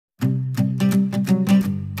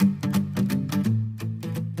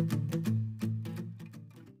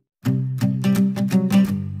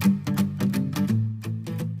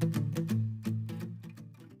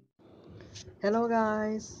Hello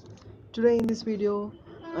guys, today in this video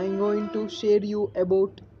I'm going to share you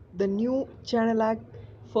about the new channel act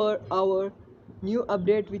for our new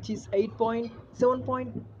update, which is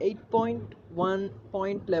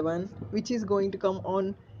 8.7.8.1.11, which is going to come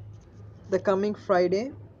on the coming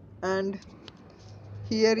Friday. And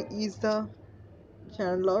here is the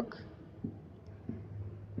channel log.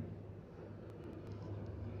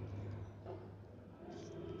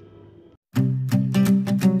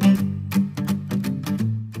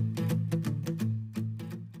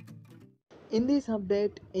 In this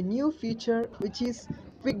update, a new feature which is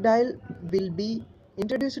quick dial will be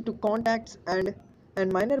introduced to contacts, and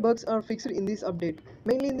minor bugs are fixed in this update.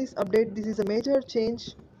 Mainly in this update, this is a major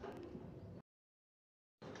change.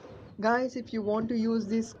 Guys, if you want to use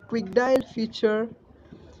this quick dial feature,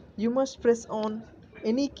 you must press on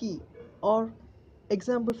any key. Or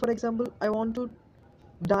for example,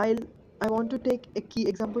 dial I want to take a key,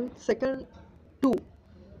 example second 2.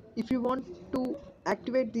 If you want to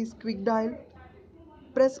activate this quick dial,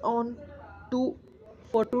 press on 2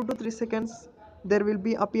 for 2 to 3 seconds. There will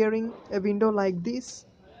be appearing a window like this.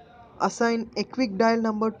 Assign a quick dial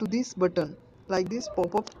number to this button like this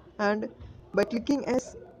pop-up, and by clicking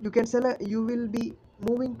S you can select, you will be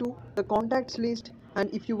moving to the contacts list.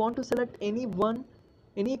 And if you want to select any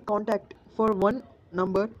contact for one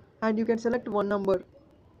number, and you can select one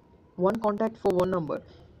contact for one number.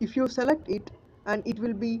 If you select it, and it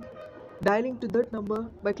will be dialing to that number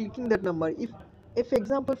by clicking that number. If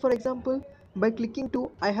example for example, by clicking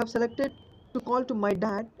to, I have selected to call to my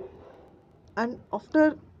dad, and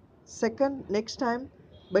after second next time,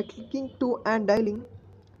 by clicking to and dialing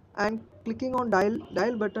and clicking on dial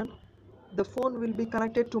button, the phone will be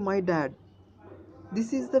connected to my dad.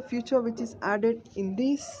 This is the feature which is added in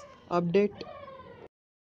this update.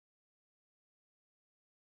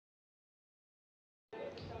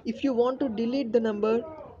 If you want to delete the number,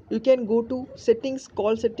 you can go to settings,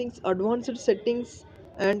 call settings, advanced settings,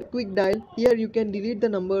 and quick dial. Here you can delete the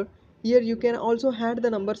number. Here you can also add the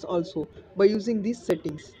numbers also by using these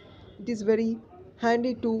settings. It is very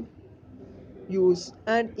handy to use.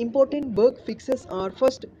 And important bug fixes are: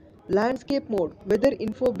 first, landscape mode, weather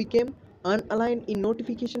info became unaligned in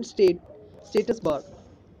notification status bar.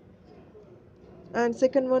 And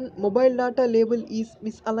second one, mobile data label is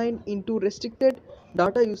misaligned into restricted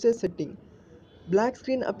data usage setting. Black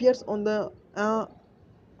screen appears on the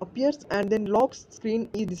appears, and then lock screen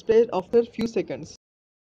is displayed after few seconds.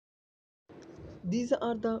 These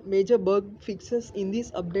are the major bug fixes in this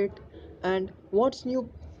update, and what's new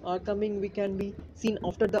are coming we can be seen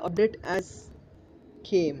after the update as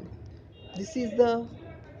came. This is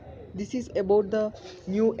about the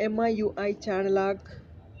new Miui channel log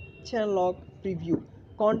preview,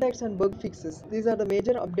 contacts and bug fixes. These are the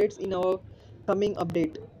major updates in our coming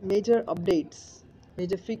update. Major updates,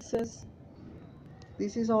 major fixes.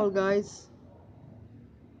 This is all guys.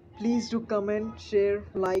 Please do comment, share,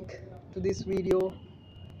 like to this video,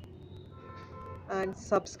 and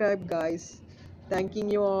subscribe guys.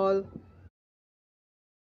 Thanking you all.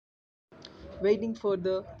 Waiting for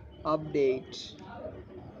the update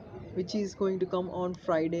which is going to come on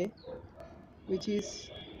Friday, which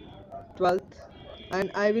is 12th,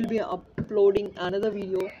 and I will be uploading another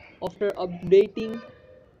video after updating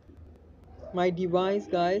my device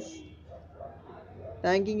guys.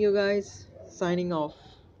 Thanking you guys, signing off.